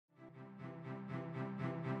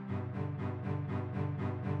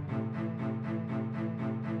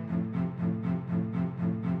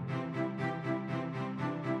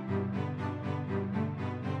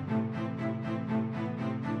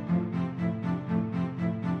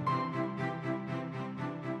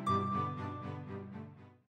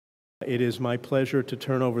It is my pleasure to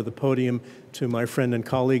turn over the podium to my friend and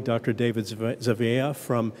colleague, Dr. David Zawieja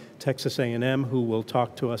from Texas A&M, who will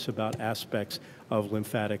talk to us about aspects of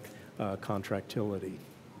lymphatic contractility.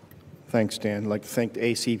 Thanks, Dan. I'd like to thank the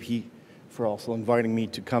ACP for also inviting me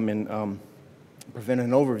to come and present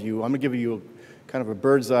an overview. I'm going to give you kind of a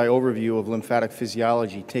bird's eye overview of lymphatic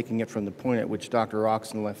physiology, taking it from the point at which Dr.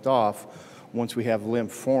 Roxon left off. Once we have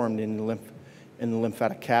lymph formed in the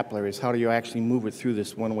lymphatic capillaries, how do you actually move it through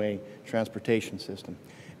this one-way transportation system?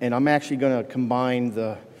 And I'm actually going to combine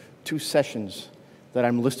the two sessions that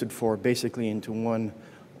I'm listed for basically into one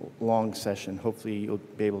long session. Hopefully you'll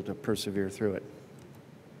be able to persevere through it.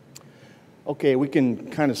 Okay, we can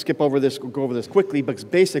kind of skip over this, go over this quickly, because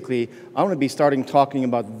basically I want to be starting talking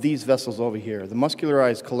about these vessels over here, the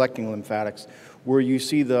muscularized collecting lymphatics, where you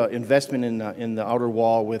see the investment in the outer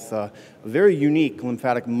wall with a very unique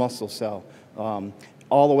lymphatic muscle cell.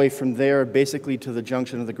 All the way from there, basically to the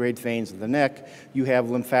junction of the great veins of the neck, you have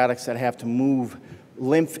lymphatics that have to move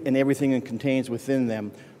lymph and everything it contains within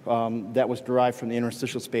them that was derived from the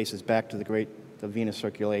interstitial spaces back to the venous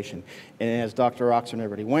circulation. And as Dr. Roxon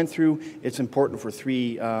already went through, it's important for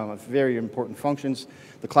three very important functions.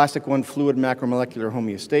 The classic one, fluid macromolecular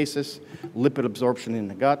homeostasis, lipid absorption in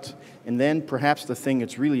the gut, and then perhaps the thing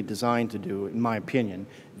it's really designed to do, in my opinion,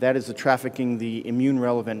 that is the trafficking the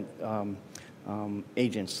immune-relevant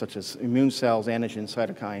agents such as immune cells, antigens,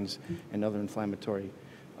 cytokines, and other inflammatory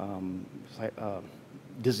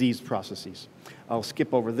disease processes. I'll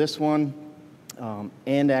skip over this one.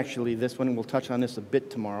 And actually this one, we'll touch on this a bit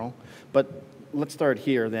tomorrow, but let's start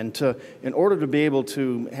here then. In order to be able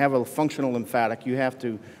to have a functional lymphatic, you have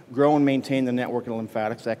to grow and maintain the network of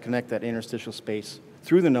lymphatics that connect that interstitial space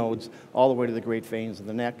through the nodes all the way to the great veins of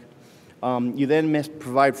the neck. You then must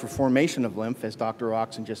provide for formation of lymph, as Dr.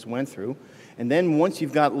 Roxon just went through. And then once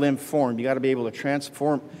you've got lymph formed, you got to be able to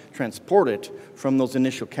transport it from those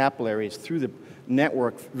initial capillaries through the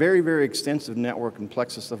network, very, very extensive network and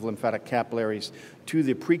plexus of lymphatic capillaries to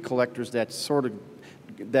the pre-collectors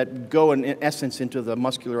that go in essence into the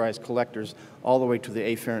muscularized collectors all the way to the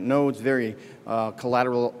afferent nodes, very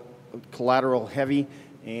collateral heavy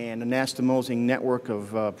and anastomosing network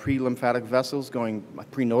of pre-lymphatic vessels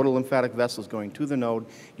pre-nodal lymphatic vessels going to the node.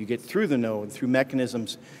 You get through the node through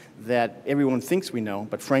mechanisms that everyone thinks we know,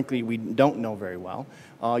 but frankly we don't know very well.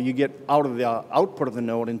 You get out of the output of the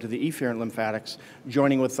node into the efferent lymphatics,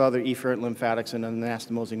 joining with other efferent lymphatics in an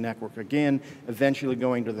anastomosing network again, eventually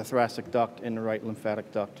going to the thoracic duct and the right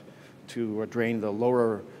lymphatic duct to drain the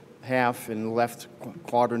lower half and the left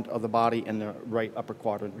quadrant of the body and the right upper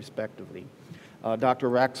quadrant respectively. Dr.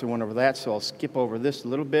 Roxon went over that, so I'll skip over this a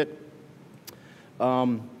little bit.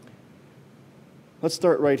 Let's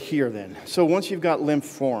start right here then. So once you've got lymph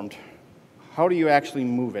formed, how do you actually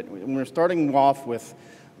move it? We're starting off with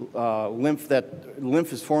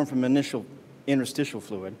lymph is formed from initial interstitial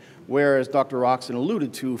fluid, whereas Dr. Roxon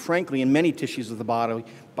alluded to, frankly, in many tissues of the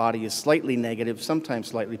body is slightly negative, sometimes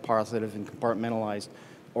slightly positive in compartmentalized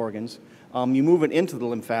organs. You move it into the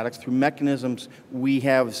lymphatics through mechanisms we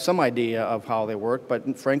have some idea of how they work,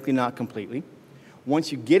 but frankly not completely.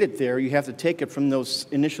 Once you get it there, you have to take it from those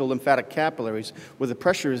initial lymphatic capillaries where the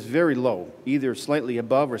pressure is very low, either slightly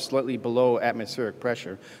above or slightly below atmospheric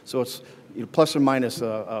pressure. So it's plus or minus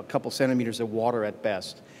a couple centimeters of water at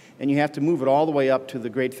best. And you have to move it all the way up to the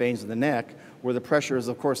great veins of the neck, where the pressure is,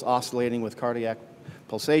 of course, oscillating with cardiac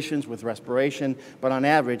pulsations, with respiration, but on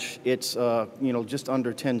average, it's just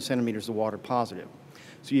under 10 centimeters of water positive.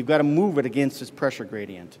 So you've got to move it against this pressure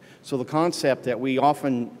gradient. So the concept that we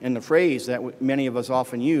often, and the phrase that many of us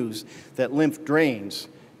often use, that lymph drains,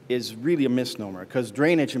 is really a misnomer, because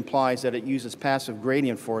drainage implies that it uses passive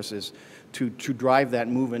gradient forces to drive that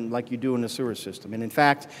movement like you do in the sewer system. And in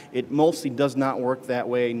fact, it mostly does not work that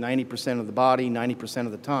way 90% of the body, 90%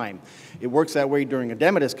 of the time. It works that way during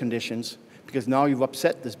edematous conditions, because now you've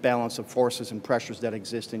upset this balance of forces and pressures that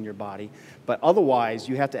exist in your body. But otherwise,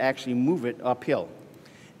 you have to actually move it uphill.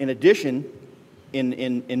 In addition,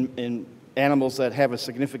 in animals that have a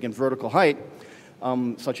significant vertical height,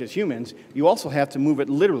 such as humans, you also have to move it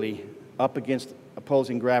literally up against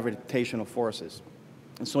opposing gravitational forces.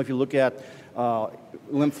 And so if you look at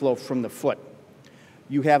lymph flow from the foot,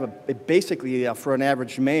 you have basically, for an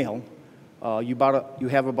average male, you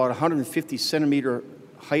have about 150 centimeter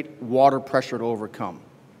height water pressure to overcome.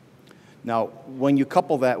 Now, when you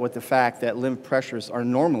couple that with the fact that lymph pressures are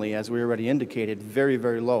normally, as we already indicated, very,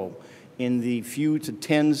 very low, in the few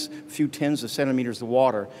tens of centimeters of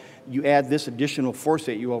water, you add this additional force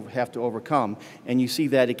that you have to overcome, and you see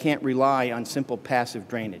that it can't rely on simple passive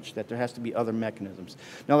drainage, that there has to be other mechanisms.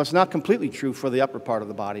 Now, that's not completely true for the upper part of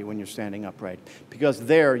the body when you're standing upright, because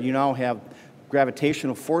there you now have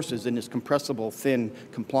gravitational forces in this compressible, thin,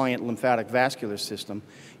 compliant lymphatic vascular system.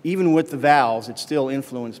 Even with the valves, it's still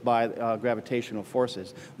influenced by gravitational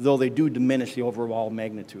forces, though they do diminish the overall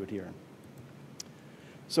magnitude here.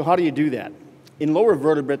 So how do you do that? In lower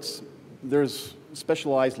vertebrates, there's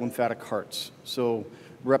specialized lymphatic hearts. So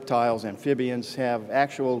reptiles, amphibians have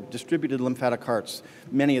actual distributed lymphatic hearts,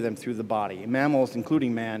 many of them through the body. Mammals,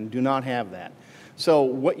 including man, do not have that. So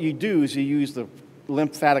what you do is you use the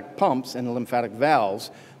lymphatic pumps and the lymphatic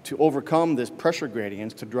valves to overcome this pressure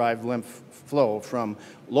gradients to drive lymph flow from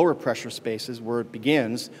lower pressure spaces where it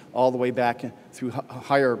begins all the way back through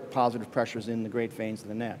higher positive pressures in the great veins of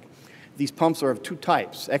the neck. These pumps are of two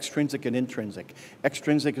types, extrinsic and intrinsic.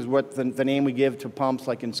 Extrinsic is what the name we give to pumps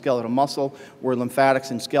like in skeletal muscle, where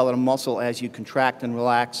lymphatics in skeletal muscle, as you contract and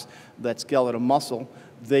relax that skeletal muscle,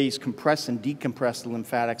 they compress and decompress the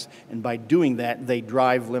lymphatics, and by doing that, they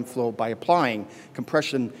drive lymph flow by applying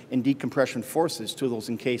compression and decompression forces to those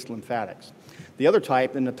encased lymphatics. The other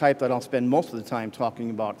type, and the type that I'll spend most of the time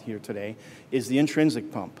talking about here today, is the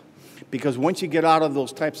intrinsic pump. Because once you get out of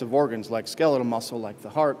those types of organs, like skeletal muscle, like the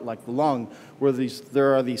heart, like the lung, where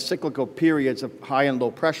there are these cyclical periods of high and low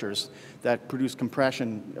pressures that produce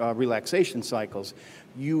compression relaxation cycles,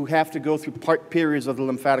 you have to go through periods of the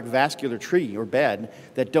lymphatic vascular tree or bed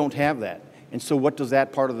that don't have that. And so what does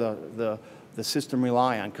that part of the system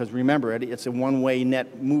rely on? Because remember, it's a one-way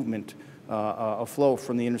net movement of flow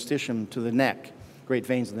from the interstitium to the neck, great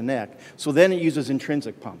veins of the neck. So then it uses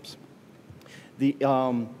intrinsic pumps.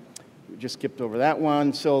 Just skipped over that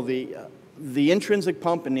one. So the intrinsic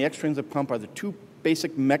pump and the extrinsic pump are the two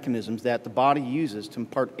basic mechanisms that the body uses to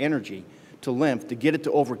impart energy to lymph to get it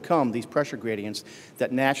to overcome these pressure gradients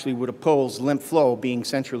that naturally would oppose lymph flow being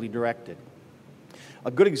centrally directed.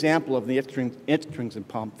 A good example of the intrinsic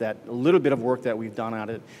pump, that a little bit of work that we've done on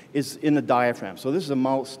it, is in the diaphragm. So this is a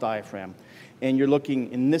mouse diaphragm, and you're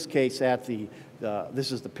looking, in this case, at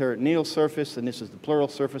this is the peritoneal surface, and this is the pleural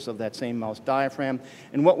surface of that same mouse diaphragm.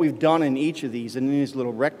 And what we've done in each of these, in these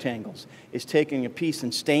little rectangles, is taking a piece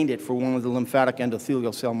and stained it for one of the lymphatic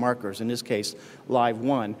endothelial cell markers, in this case, live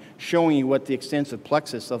 1, showing you what the extensive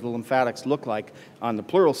plexus of the lymphatics look like on the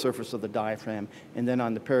pleural surface of the diaphragm and then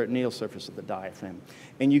on the peritoneal surface of the diaphragm.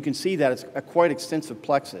 And you can see that it's a quite extensive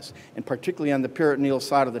plexus, and particularly on the peritoneal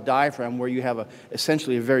side of the diaphragm, where you have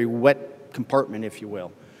essentially a very wet compartment, if you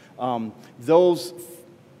will.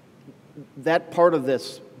 That part of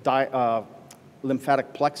this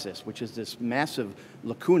lymphatic plexus, which is this massive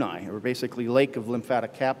lacunae, or basically lake of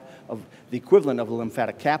lymphatic of the equivalent of a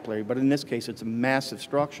lymphatic capillary, but in this case it's a massive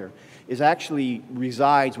structure, actually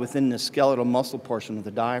resides within the skeletal muscle portion of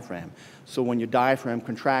the diaphragm. So when your diaphragm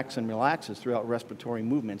contracts and relaxes throughout respiratory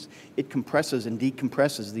movements, it compresses and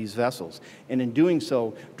decompresses these vessels, and in doing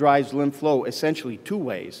so drives lymph flow essentially two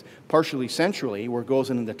ways, partially centrally, where it goes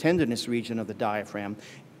into the tendinous region of the diaphragm,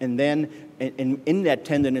 and then in that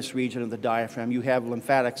tendinous region of the diaphragm, you have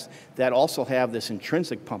lymphatics that also have this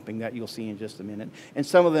intrinsic pumping that you'll see in just a minute. And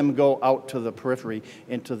some of them go out to the periphery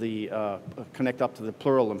into connect up to the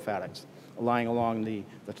pleural lymphatics, lying along the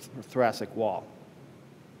thoracic wall.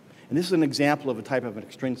 And this is an example of a type of an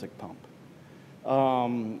extrinsic pump.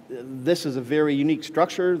 This is a very unique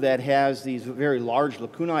structure that has these very large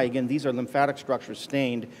lacunae. Again, these are lymphatic structures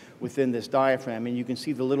stained within this diaphragm, and you can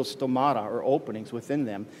see the little stomata or openings within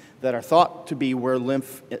them that are thought to be where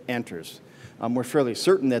lymph enters. We're fairly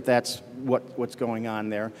certain that that's what's going on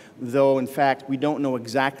there, though in fact we don't know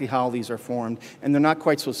exactly how these are formed, and they're not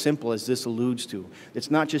quite so simple as this alludes to.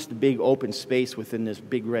 It's not just a big open space within this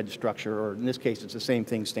big red structure, or in this case it's the same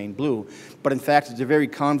thing stained blue, but in fact it's a very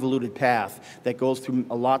convoluted path that goes through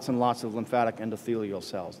lots and lots of lymphatic endothelial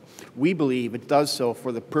cells. We believe it does so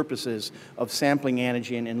for the purposes of sampling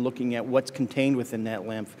antigen and looking at what's contained within that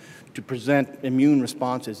lymph to present immune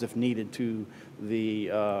responses if needed to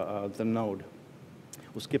the node.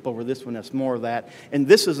 We'll skip over this one, that's more of that. And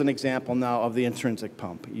this is an example now of the intrinsic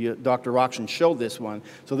pump. Dr. Roxon showed this one.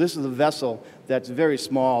 So this is a vessel that's very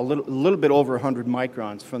small, a little bit over 100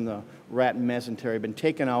 microns from the rat and mesentery, been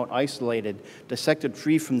taken out, isolated, dissected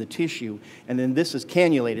free from the tissue, and then this is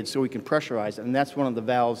cannulated so we can pressurize it, and that's one of the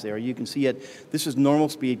valves there. You can see it. This is normal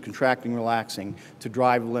speed contracting, relaxing to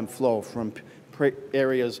drive lymph flow from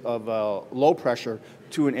areas of low pressure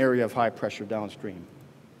to an area of high pressure downstream.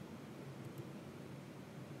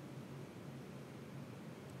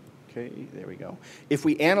 Okay, there we go. If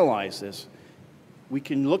we analyze this, we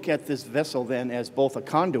can look at this vessel then as both a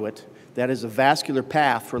conduit, that is a vascular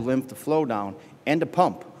path for lymph to flow down, and a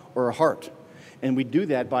pump, or a heart. And we do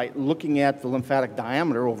that by looking at the lymphatic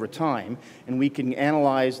diameter over time, and we can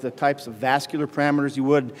analyze the types of vascular parameters you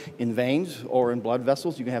would in veins or in blood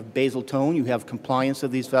vessels. You can have basal tone, you have compliance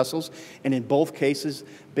of these vessels, and in both cases,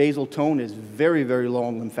 basal tone is very, very low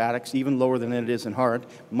in lymphatics, even lower than it is in heart,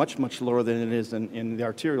 much, much lower than it is in the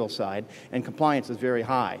arterial side, and compliance is very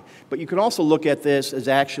high. But you can also look at this as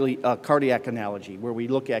actually a cardiac analogy, where we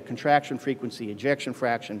look at contraction frequency, ejection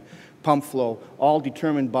fraction, pump flow, all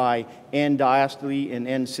determined by end diastole and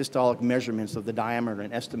end systolic measurements of the diameter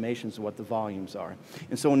and estimations of what the volumes are.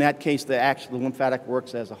 And so in that case, the lymphatic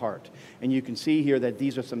works as a heart. And you can see here that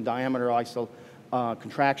these are some diameter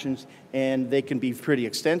contractions, and they can be pretty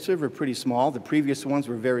extensive or pretty small. The previous ones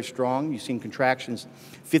were very strong. You've seen contractions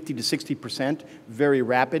 50 to 60%, very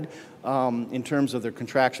rapid in terms of their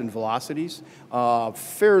contraction velocities,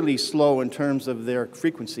 fairly slow in terms of their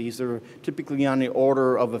frequencies. They're typically on the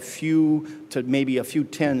order of a few to maybe a few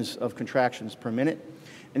tens of contractions per minute.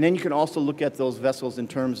 And then you can also look at those vessels in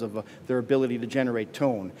terms of their ability to generate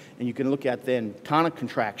tone. And you can look at then tonic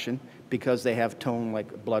contraction, because they have tone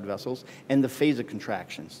like blood vessels, and the phasic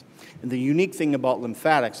contractions. And the unique thing about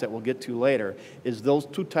lymphatics that we'll get to later is those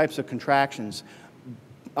two types of contractions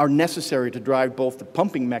are necessary to drive both the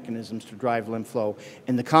pumping mechanisms to drive lymph flow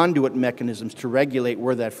and the conduit mechanisms to regulate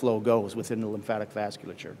where that flow goes within the lymphatic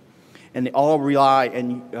vasculature. And they all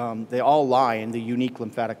lie in the unique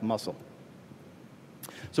lymphatic muscle.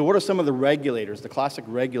 So what are some of the regulators, the classic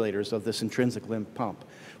regulators of this intrinsic lymph pump?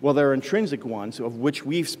 Well, there are intrinsic ones, of which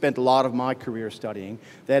we've spent a lot of my career studying.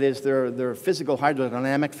 That is, they're physical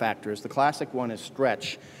hydrodynamic factors. The classic one is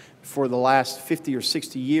stretch. For the last 50 or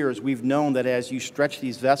 60 years, we've known that as you stretch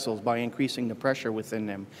these vessels by increasing the pressure within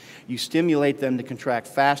them, you stimulate them to contract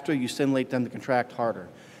faster, you stimulate them to contract harder,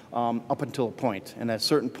 up until a point. And at a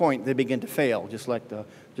certain point, they begin to fail, just like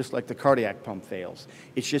the cardiac pump fails.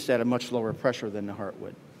 It's just at a much lower pressure than the heart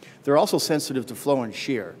would. They're also sensitive to flow and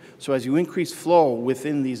shear. So as you increase flow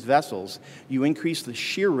within these vessels, you increase the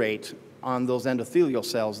shear rate on those endothelial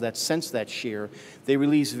cells that sense that shear. They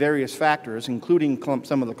release various factors, including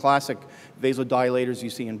some of the classic vasodilators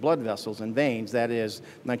you see in blood vessels and veins, that is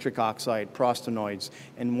nitric oxide, prostanoids,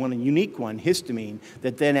 and one unique one, histamine,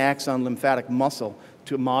 that then acts on lymphatic muscle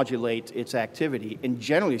to modulate its activity. And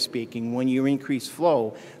generally speaking, when you increase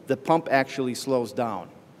flow, the pump actually slows down.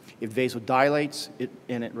 It vasodilates,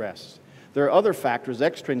 and it rests. There are other factors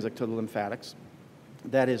extrinsic to the lymphatics,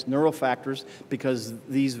 that is neurofactors, because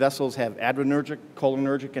these vessels have adrenergic,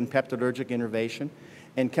 cholinergic, and peptidergic innervation,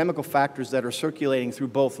 and chemical factors that are circulating through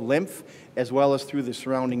both lymph as well as through the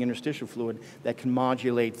surrounding interstitial fluid that can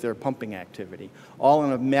modulate their pumping activity, all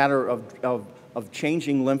in a matter of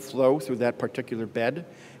changing lymph flow through that particular bed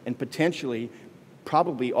and potentially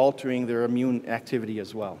probably altering their immune activity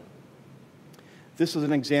as well. This is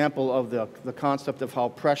an example of the concept of how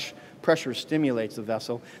pressure stimulates the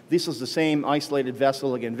vessel. This is the same isolated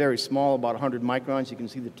vessel, again, very small, about 100 microns. You can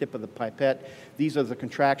see the tip of the pipette. These are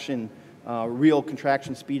the real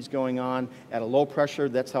contraction speeds going on at a low pressure.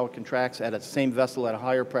 That's how it contracts at a same vessel at a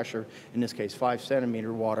higher pressure, in this case 5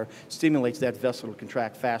 centimeter water, stimulates that vessel to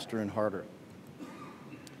contract faster and harder.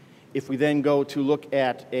 If we then go to look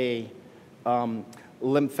at a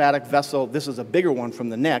lymphatic vessel, this is a bigger one from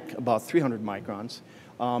the neck, about 300 microns.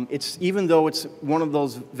 Even though it's one of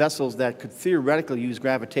those vessels that could theoretically use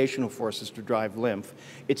gravitational forces to drive lymph,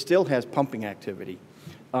 it still has pumping activity.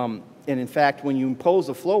 And in fact, when you impose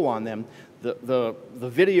a flow on them, the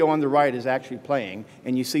video on the right is actually playing,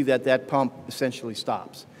 and you see that that pump essentially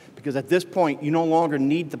stops. Because at this point, you no longer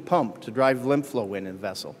need the pump to drive lymph flow in the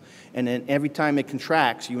vessel. And then every time it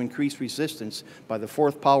contracts, you increase resistance by the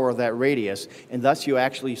fourth power of that radius, and thus you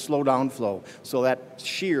actually slow down flow. So that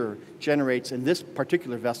shear generates, in this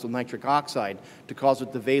particular vessel, nitric oxide to cause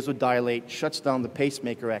it to vasodilate, shuts down the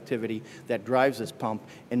pacemaker activity that drives this pump,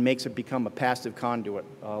 and makes it become a passive conduit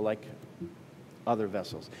like other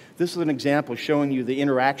vessels. This is an example showing you the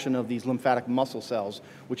interaction of these lymphatic muscle cells,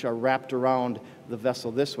 which are wrapped around the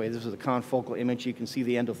vessel this way. This is a confocal image. You can see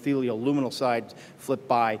the endothelial luminal side flip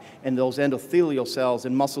by, and those endothelial cells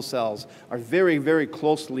and muscle cells are very, very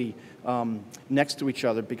closely next to each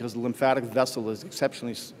other because the lymphatic vessel is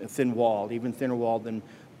exceptionally thin-walled, even thinner-walled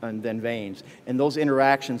than veins. And those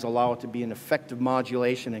interactions allow it to be an effective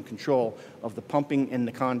modulation and control of the pumping and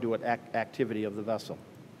the conduit activity of the vessel.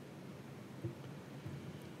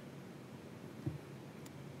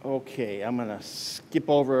 Okay, I'm going to skip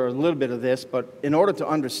over a little bit of this, but in order to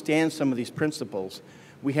understand some of these principles,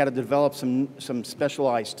 we had to develop some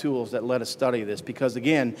specialized tools that let us study this, because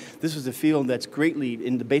again, this is a field that's greatly,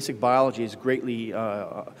 in the basic biology, is greatly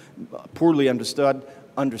poorly understood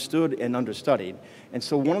and understudied. And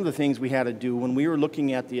so one of the things we had to do when we were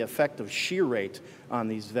looking at the effect of shear rate on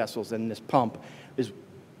these vessels and this pump is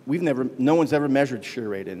no one's ever measured shear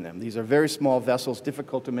rate in them. These are very small vessels,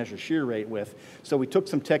 difficult to measure shear rate with. So we took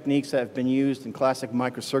some techniques that have been used in classic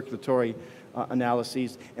microcirculatory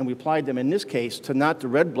analyses, and we applied them in this case to not the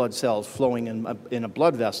red blood cells flowing in a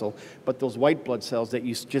blood vessel, but those white blood cells that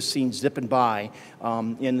you just seen zipping by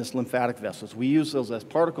in this lymphatic vessels. We use those as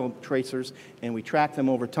particle tracers, and we track them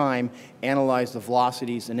over time, analyze the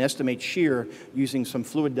velocities, and estimate shear using some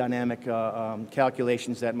fluid dynamic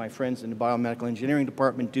calculations that my friends in the biomedical engineering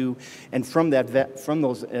department do. And from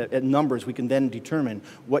those numbers, we can then determine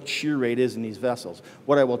what shear rate is in these vessels.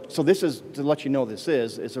 So this is, to let you know this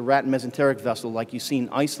is a rat mesenteric vessel like you've seen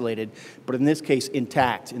isolated, but in this case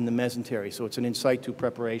intact in the mesentery. So it's an in situ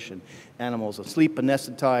preparation. Animals asleep,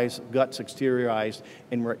 anesthetized, guts exteriorized,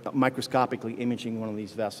 and we're microscopically imaging one of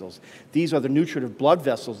these vessels. These are the nutritive blood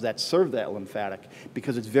vessels that serve that lymphatic,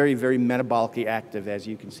 because it's very, very metabolically active, as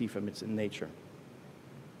you can see from its nature.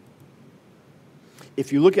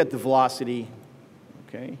 If you look at the velocity,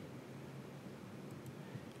 okay,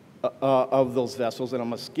 of those vessels, and I'm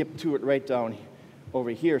going to skip to it right down over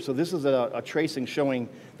here. So this is a tracing showing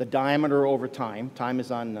the diameter over time. Time is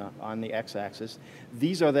on the x-axis.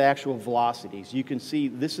 These are the actual velocities. You can see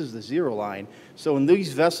this is the zero line. So in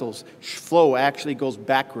these vessels, flow actually goes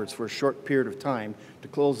backwards for a short period of time to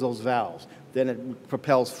close those valves. Then it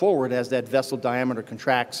propels forward as that vessel diameter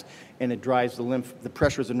contracts, and it drives the lymph, the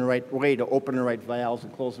pressures in the right way to open the right valves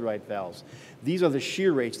and close the right valves. These are the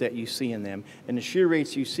shear rates that you see in them, and the shear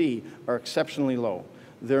rates you see are exceptionally low.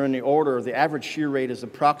 They're in the order, the average shear rate is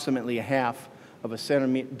approximately a half of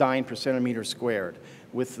a dyne per centimeter squared,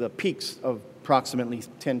 with the peaks of approximately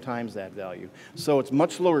 10 times that value. So it's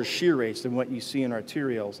much lower shear rates than what you see in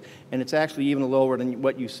arterioles, and it's actually even lower than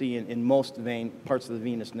what you see in most parts of the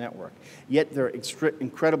venous network. Yet they're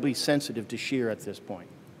incredibly sensitive to shear at this point.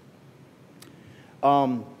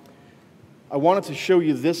 I wanted to show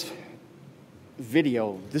you this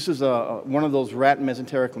video. This is one of those rat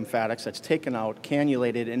mesenteric lymphatics that's taken out,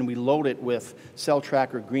 cannulated, and we load it with cell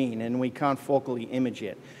tracker green, and we confocally image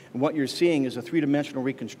it. And what you're seeing is a three-dimensional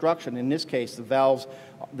reconstruction. In this case, the valves,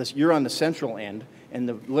 you're on the central end, and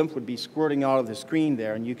the lymph would be squirting out of the screen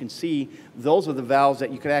there, and you can see those are the valves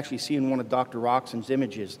that you could actually see in one of Dr. Roxon's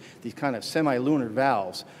images, these kind of semi-lunar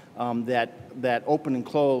valves that open and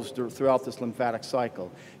close throughout this lymphatic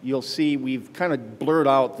cycle. You'll see we've kind of blurred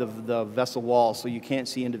out the vessel wall so you can't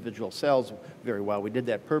see individual cells very well. We did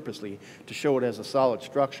that purposely to show it as a solid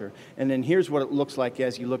structure. And then here's what it looks like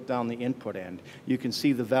as you look down the input end. You can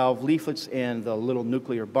see the valve leaflets and the little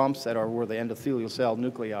nuclear bumps that are where the endothelial cell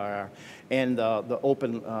nuclei are, and the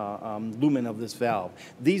open lumen of this valve.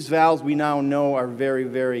 These valves we now know are very,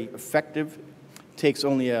 very effective. It takes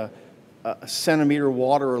only a centimeter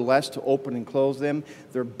water or less to open and close them.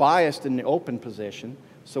 They're biased in the open position,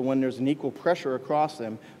 so when there's an equal pressure across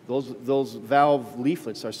them, those valve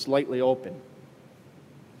leaflets are slightly open.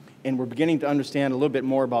 And we're beginning to understand a little bit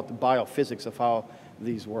more about the biophysics of how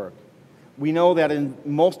these work. We know that in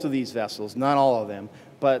most of these vessels, not all of them,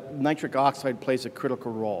 but nitric oxide plays a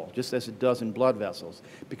critical role, just as it does in blood vessels,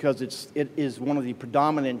 because it is one of the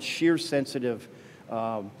predominant shear-sensitive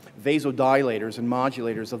vasodilators and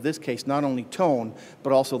modulators of this case, not only tone,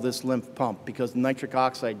 but also this lymph pump, because nitric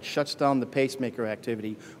oxide shuts down the pacemaker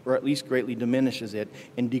activity, or at least greatly diminishes it,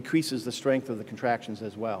 and decreases the strength of the contractions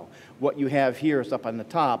as well. What you have here is up on the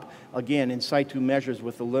top, again, in situ measures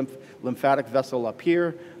with the lymphatic vessel up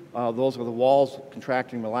here. Those are the walls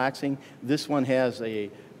contracting, relaxing. This one has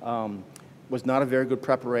was not a very good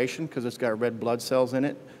preparation because it's got red blood cells in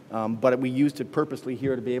it. But we used it purposely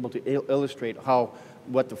here to be able to illustrate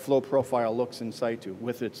what the flow profile looks in situ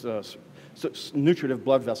with its nutritive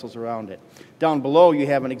blood vessels around it. Down below, you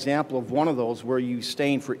have an example of one of those where you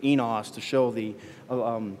stain for eNOS to show the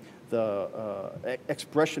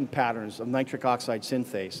expression patterns of nitric oxide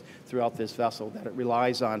synthase throughout this vessel that it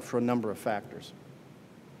relies on for a number of factors.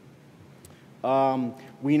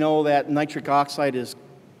 We know that nitric oxide is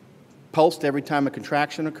pulsed every time a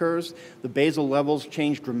contraction occurs. The basal levels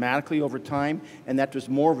change dramatically over time, and that there's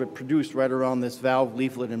more of it produced right around this valve,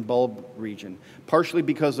 leaflet, and bulb region, partially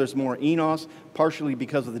because there's more eNOS, partially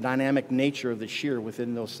because of the dynamic nature of the shear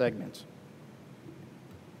within those segments.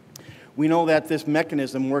 We know that this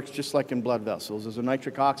mechanism works just like in blood vessels. There's a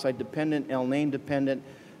nitric oxide dependent, LE&RN dependent,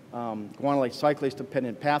 guanylate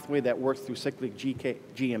cyclase-dependent pathway that works through cyclic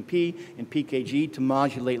GMP and PKG to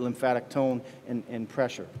modulate lymphatic tone and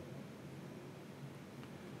pressure.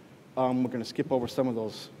 We're going to skip over some of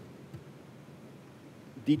those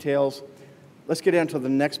details. Let's get into the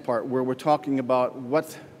next part where we're talking about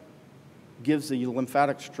what gives the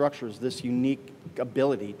lymphatic structures this unique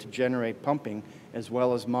ability to generate pumping as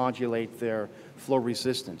well as modulate their flow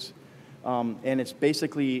resistance. And it's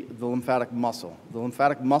basically the lymphatic muscle. The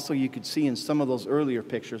lymphatic muscle you could see in some of those earlier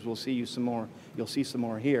pictures. We'll see you some more. You'll see some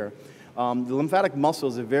more here. The lymphatic muscle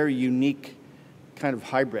is a very unique kind of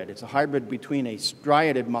hybrid. It's a hybrid between a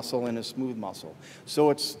striated muscle and a smooth muscle.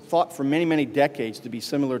 So it's thought for many, many decades to be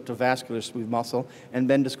similar to vascular smooth muscle and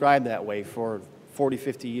been described that way for 40,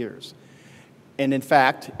 50 years. And in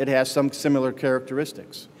fact, it has some similar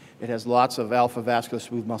characteristics. It has lots of alpha vascular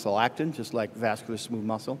smooth muscle actin, just like vascular smooth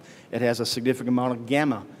muscle. It has a significant amount of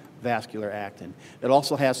gamma vascular actin. It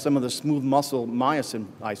also has some of the smooth muscle myosin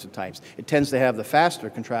isotypes. It tends to have the faster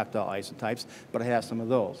contractile isotypes, but it has some of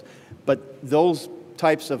those. But those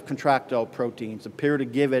types of contractile proteins appear to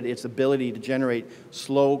give it its ability to generate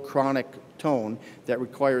slow chronic tone that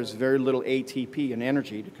requires very little ATP and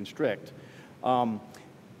energy to constrict.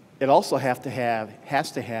 It also has to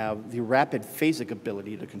have the rapid phasic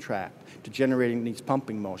ability to contract, to generating these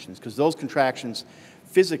pumping motions, because those contractions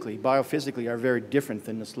physically, biophysically, are very different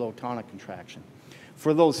than the slow tonic contraction.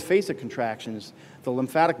 For those phasic contractions, the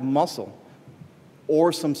lymphatic muscle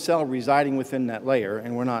or some cell residing within that layer,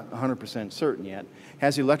 and we're not 100% certain yet,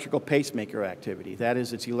 has electrical pacemaker activity. That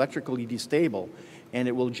is, it's electrically destable, and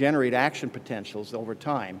it will generate action potentials over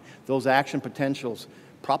time. Those action potentials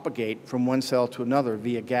propagate from one cell to another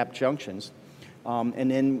via gap junctions.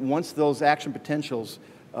 And then once those action potentials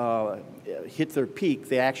hit their peak,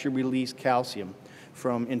 they actually release calcium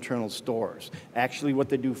from internal stores. Actually, what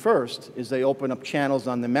they do first is they open up channels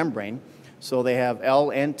on the membrane. So they have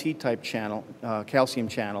L and T type channel, calcium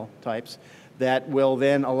channel types that will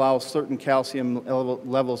then allow certain calcium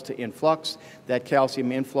levels to influx. That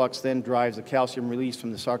calcium influx then drives the calcium release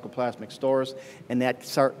from the sarcoplasmic stores, and that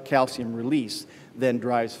calcium release then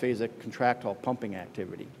drives phasic contractile pumping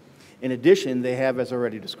activity. In addition, they have, as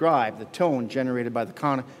already described, the tone generated by the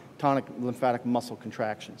tonic lymphatic muscle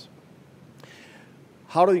contractions.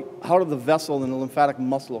 How do the vessel and the lymphatic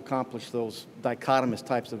muscle accomplish those dichotomous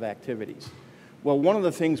types of activities? Well, one of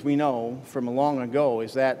the things we know from long ago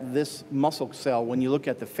is that this muscle cell, when you look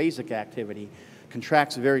at the phasic activity,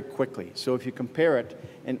 contracts very quickly. So if you compare it,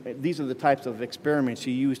 and these are the types of experiments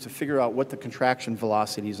you use to figure out what the contraction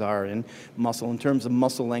velocities are in muscle in terms of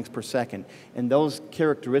muscle lengths per second. And those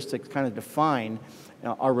characteristics kind of define,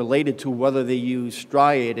 are related to whether they use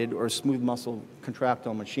striated or smooth muscle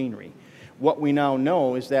contractile machinery. What we now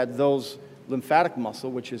know is that those lymphatic muscle,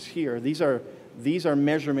 which is here, these are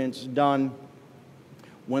measurements done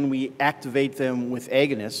when we activate them with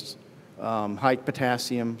agonists, high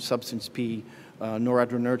potassium, substance P,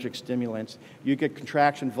 noradrenergic stimulants. You get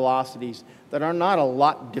contraction velocities that are not a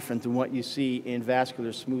lot different than what you see in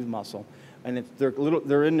vascular smooth muscle. And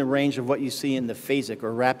they're in the range of what you see in the phasic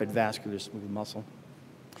or rapid vascular smooth muscle,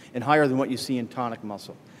 and higher than what you see in tonic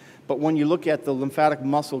muscle. But when you look at the lymphatic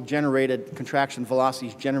muscle generated contraction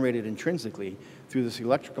velocities generated intrinsically through this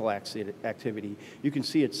electrical activity, you can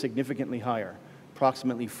see it's significantly higher,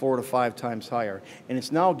 approximately 4 to 5 times higher. And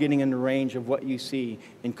it's now getting in the range of what you see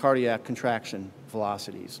in cardiac contraction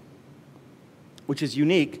velocities, which is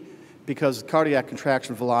unique because cardiac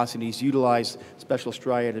contraction velocities utilize special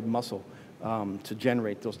striated muscle to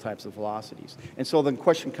generate those types of velocities. And so the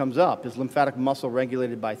question comes up, is lymphatic muscle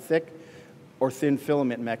regulated by thick or thin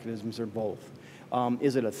filament mechanisms, or both?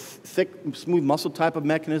 Is it a thick, smooth muscle type of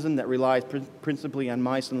mechanism that relies principally on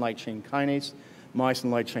myosin light chain kinase,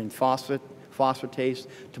 myosin light chain phosphatase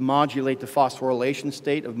to modulate the phosphorylation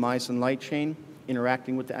state of myosin light chain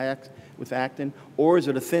interacting with actin? Or is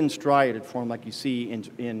it a thin striated form like you see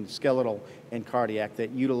in skeletal and cardiac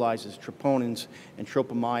that utilizes troponins and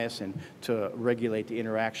tropomyosin to regulate the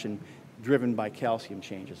interaction driven by calcium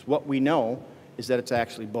changes? What we know is that it's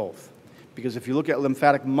actually both. Because if you look at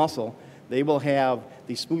lymphatic muscle, they will have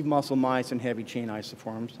the smooth muscle myosin heavy chain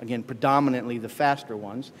isoforms, again, predominantly the faster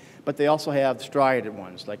ones, but they also have striated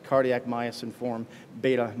ones, like cardiac myosin form,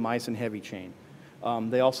 beta myosin heavy chain.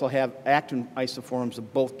 They also have actin isoforms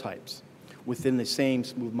of both types within the same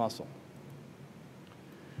smooth muscle.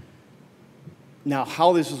 Now,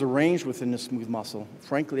 how this is arranged within the smooth muscle,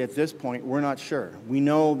 frankly, at this point, we're not sure. We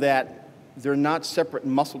know that they're not separate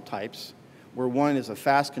muscle types, where one is a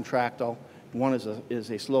fast contractile, one is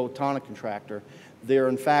a slow tonic contractor. They're,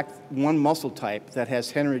 in fact, one muscle type that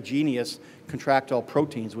has heterogeneous contractile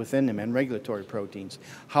proteins within them and regulatory proteins.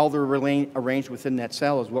 How they're arranged within that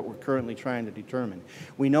cell is what we're currently trying to determine.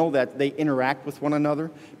 We know that they interact with one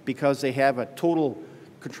another because they have a total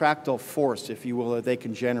contractile force, if you will, that they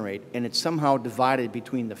can generate, and it's somehow divided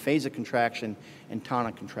between the phasic contraction and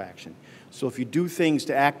tonic contraction. So if you do things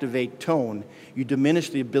to activate tone, you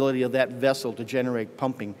diminish the ability of that vessel to generate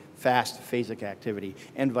pumping fast phasic activity,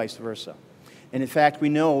 and vice versa. And in fact, we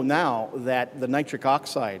know now that the nitric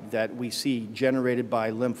oxide that we see generated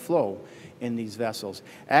by lymph flow in these vessels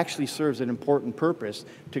actually serves an important purpose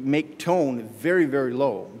to make tone very, very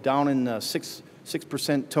low, down in the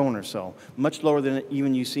 6% tone or so, much lower than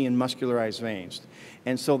even you see in muscularized veins.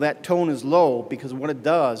 And so that tone is low because what it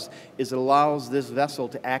does is it allows this vessel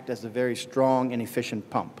to act as a very strong and efficient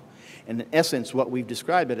pump. And in essence, what we've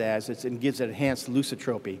described it as, it gives it enhanced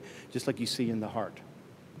lusitropy, just like you see in the heart.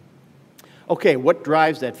 Okay, what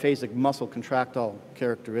drives that phasic muscle contractile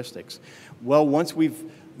characteristics? Well,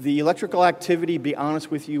 the electrical activity, be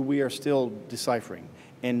honest with you, we are still deciphering.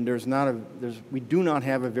 And we do not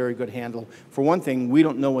have a very good handle. For one thing, we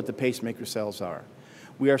don't know what the pacemaker cells are.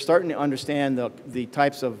 We are starting to understand the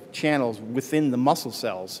types of channels within the muscle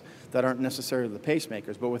cells that aren't necessarily the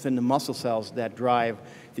pacemakers, but within the muscle cells that drive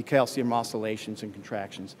the calcium oscillations and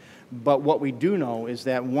contractions. But what we do know is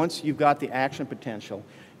that once you've got the action potential,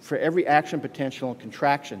 for every action potential and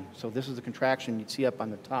contraction, so this is the contraction you'd see up on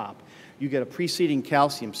the top, you get a preceding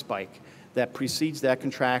calcium spike that precedes that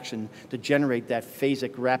contraction to generate that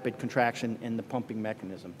phasic rapid contraction in the pumping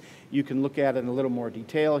mechanism. You can look at it in a little more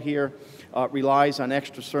detail here. It relies on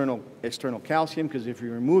external calcium because if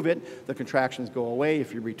you remove it, the contractions go away.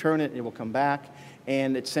 If you return it, it will come back.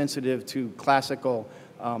 And it's sensitive to classical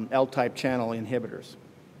L-type channel inhibitors.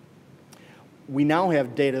 We now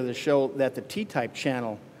have data to show that the T-type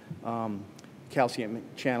channel calcium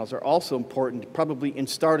channels are also important, probably in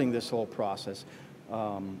starting this whole process.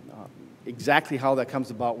 Exactly how that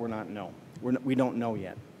comes about, we don't know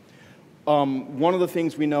yet. One of the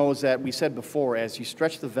things we know is that we said before, as you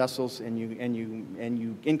stretch the vessels and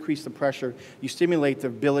you increase the pressure, you stimulate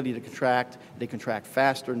their ability to contract. They contract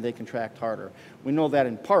faster and they contract harder. We know that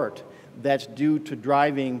in part that's due to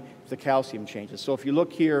driving the calcium changes. So if you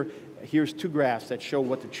look here, here's two graphs that show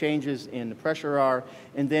what the changes in the pressure are,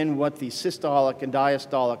 and then what the systolic and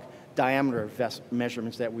diastolic diameter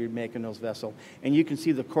measurements that we make in those vessels. And you can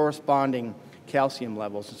see the corresponding calcium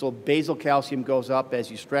levels. And so basal calcium goes up as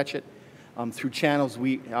you stretch it. Through channels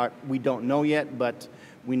we don't know yet, but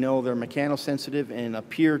we know they're mechanosensitive and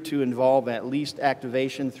appear to involve at least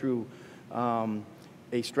activation through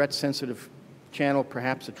a stretch-sensitive channel,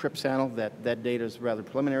 perhaps a TRIP channel. That data is rather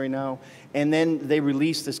preliminary now. And then they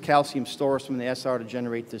release this calcium stores from the SR to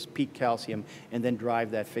generate this peak calcium and then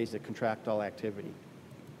drive that phasic contractile activity.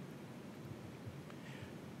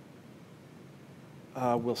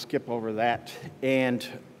 We'll skip over that. And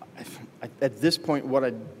at this point, what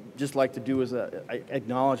I'd just like to do is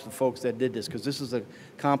acknowledge the folks that did this, because this is a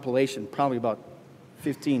compilation, probably about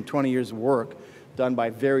 15, 20 years of work done by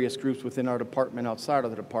various groups within our department, outside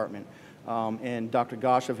of the department. And Dr.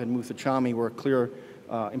 Goshev and Muthachami were clear,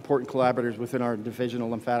 important collaborators within our division of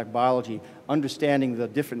lymphatic biology, understanding the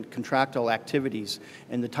different contractile activities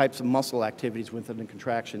and the types of muscle activities within the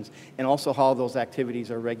contractions, and also how those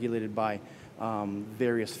activities are regulated by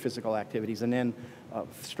various physical activities, and then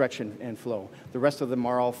stretch and flow. The rest of them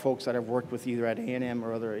are all folks that have worked with either at A&M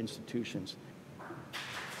or other institutions.